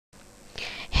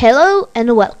Hello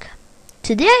and welcome.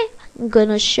 Today I'm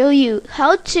gonna show you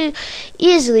how to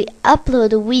easily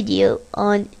upload a video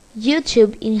on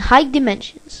YouTube in high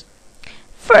dimensions.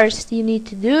 First you need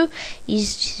to do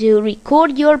is to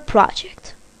record your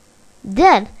project.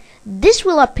 Then this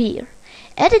will appear.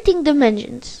 Editing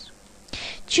dimensions.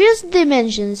 Choose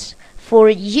dimensions for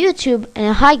YouTube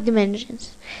and high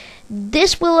dimensions.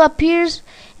 This will appear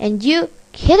and you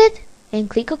hit it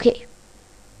and click OK.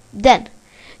 Then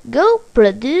go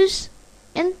produce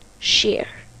and share.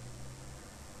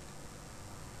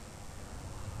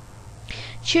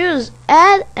 Choose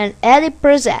add and edit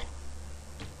preset.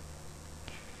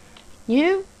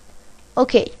 New.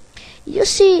 Okay, you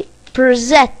see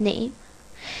preset name.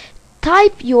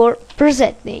 Type your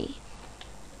preset name.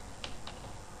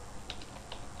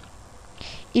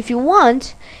 If you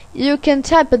want, you can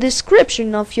type a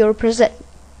description of your preset.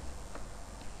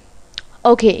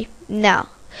 Okay, now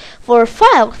for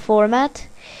file format,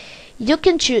 you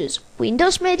can choose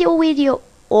Windows Media Video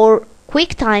or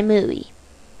QuickTime Movie.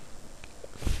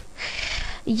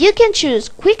 You can choose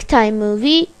QuickTime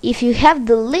Movie if you have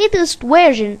the latest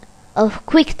version of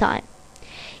QuickTime.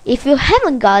 If you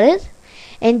haven't got it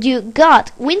and you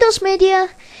got Windows Media,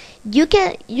 you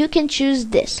can choose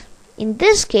this. In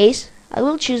this case, I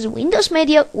will choose Windows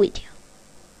Media Video.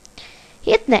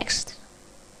 Hit next.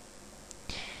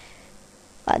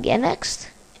 Again next,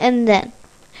 and then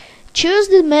choose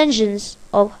dimensions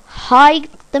of high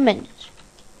dimensions.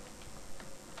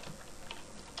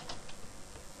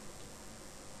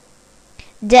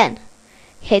 Then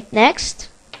hit next,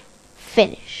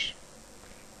 finish.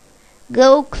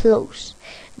 Go close.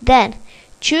 Then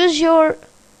choose your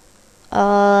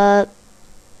preset,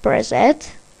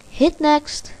 hit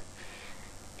next,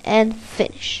 and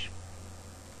finish.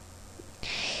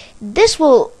 This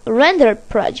will render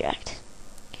project.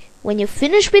 When you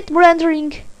finish with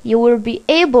rendering, you will be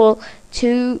able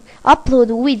to upload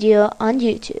a video on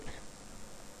YouTube.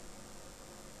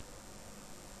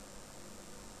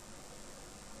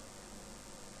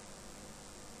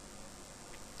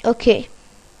 Okay.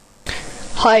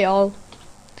 Hi all.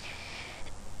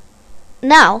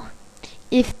 Now,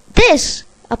 if this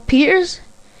appears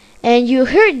and you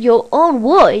heard your own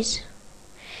voice,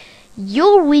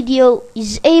 your video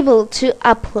is able to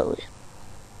upload.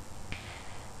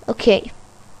 Okay,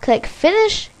 click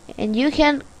finish and you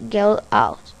can go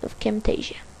out of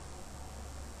Camtasia.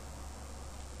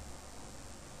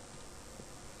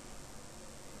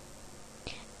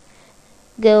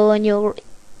 Go on your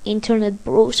internet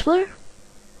browser.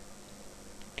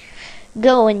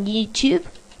 Go on YouTube.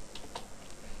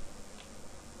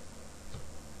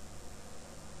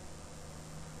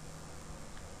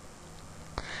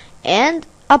 And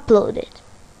upload it.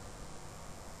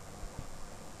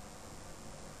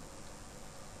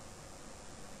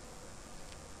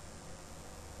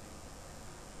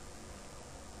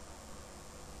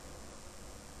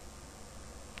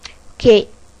 Okay,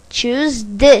 choose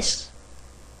this.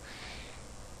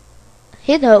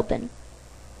 Hit open.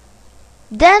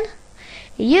 Then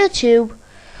YouTube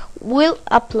will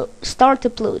start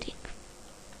uploading.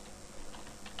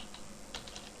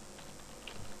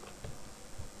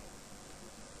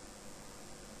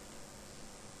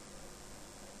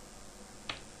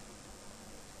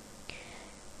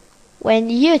 When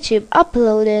YouTube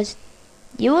uploads,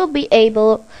 you will be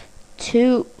able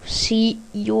to see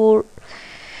your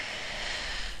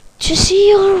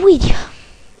video.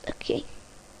 Okay,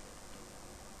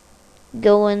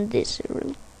 go on this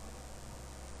route.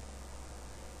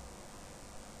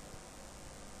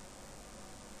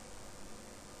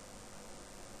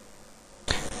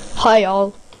 Hi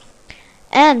all,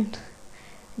 and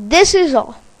this is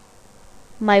all.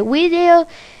 My video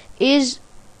is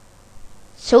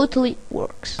totally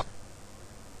works.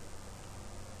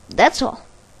 That's all.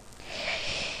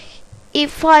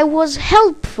 If I was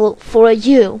helpful for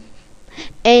you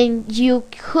and you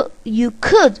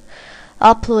could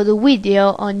upload a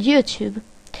video on YouTube,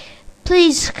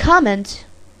 please comment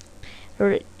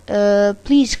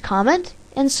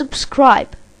and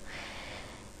subscribe.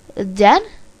 Then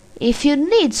if you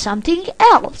need something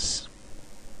else,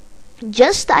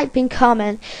 just type in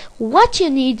comment what you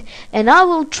need and I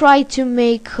will try to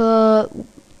make a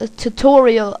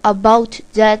tutorial about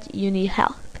that you need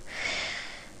help.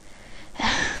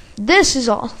 This is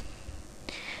all.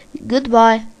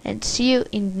 Goodbye and see you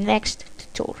in the next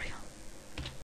tutorial.